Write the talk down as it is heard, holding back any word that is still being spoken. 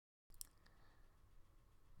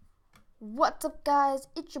What's up, guys?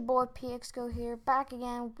 It's your boy PXGo here, back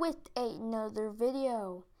again with another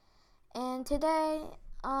video. And today,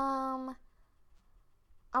 I'm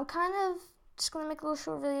kind of just gonna make a little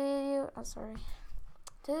short video.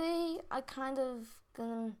 Today, I kind of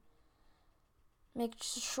gonna make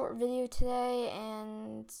just a short video today,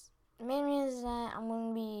 and the main reason is that I'm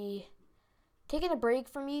gonna be taking a break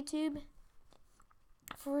from YouTube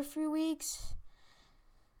for a few weeks.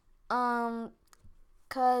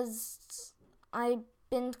 Because I've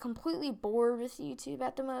been completely bored with YouTube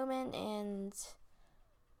at the moment, and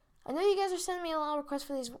I know you guys are sending me a lot of requests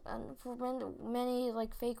for these, many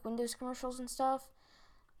like fake Windows commercials and stuff.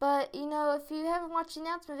 But you know, if you haven't watched the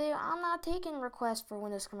announcement video, I'm not taking requests for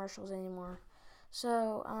Windows commercials anymore.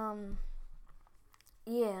 So,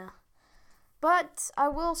 yeah. But I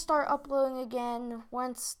will start uploading again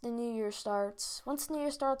once the new year starts. Once the new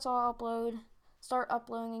year starts, I'll start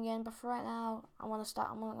uploading again. But for right now, I want to stop.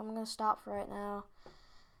 I'm gonna stop for right now.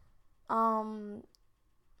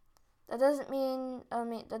 That doesn't mean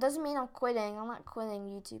I'm quitting. I'm not quitting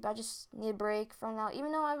YouTube. I just need a break for now.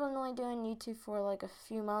 Even though I've been only doing YouTube for like a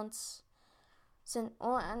few months, I've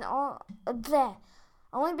only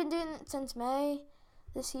been doing it since May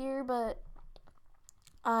this year, but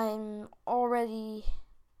I'm already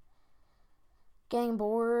getting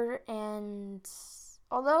bored, and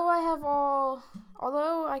although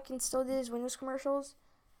I can still do these Windows commercials,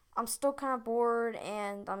 I'm still kind of bored,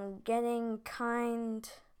 and I'm getting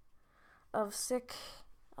kind of sick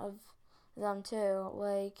of them too.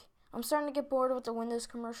 Like, I'm starting to get bored with the Windows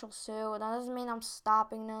commercials too, and that doesn't mean I'm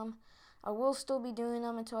stopping them. I will still be doing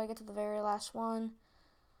them until I get to the very last one.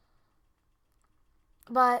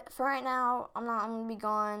 But for right now, I'm going to be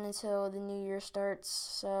gone until the new year starts.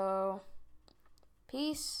 So,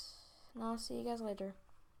 peace, and I'll see you guys later.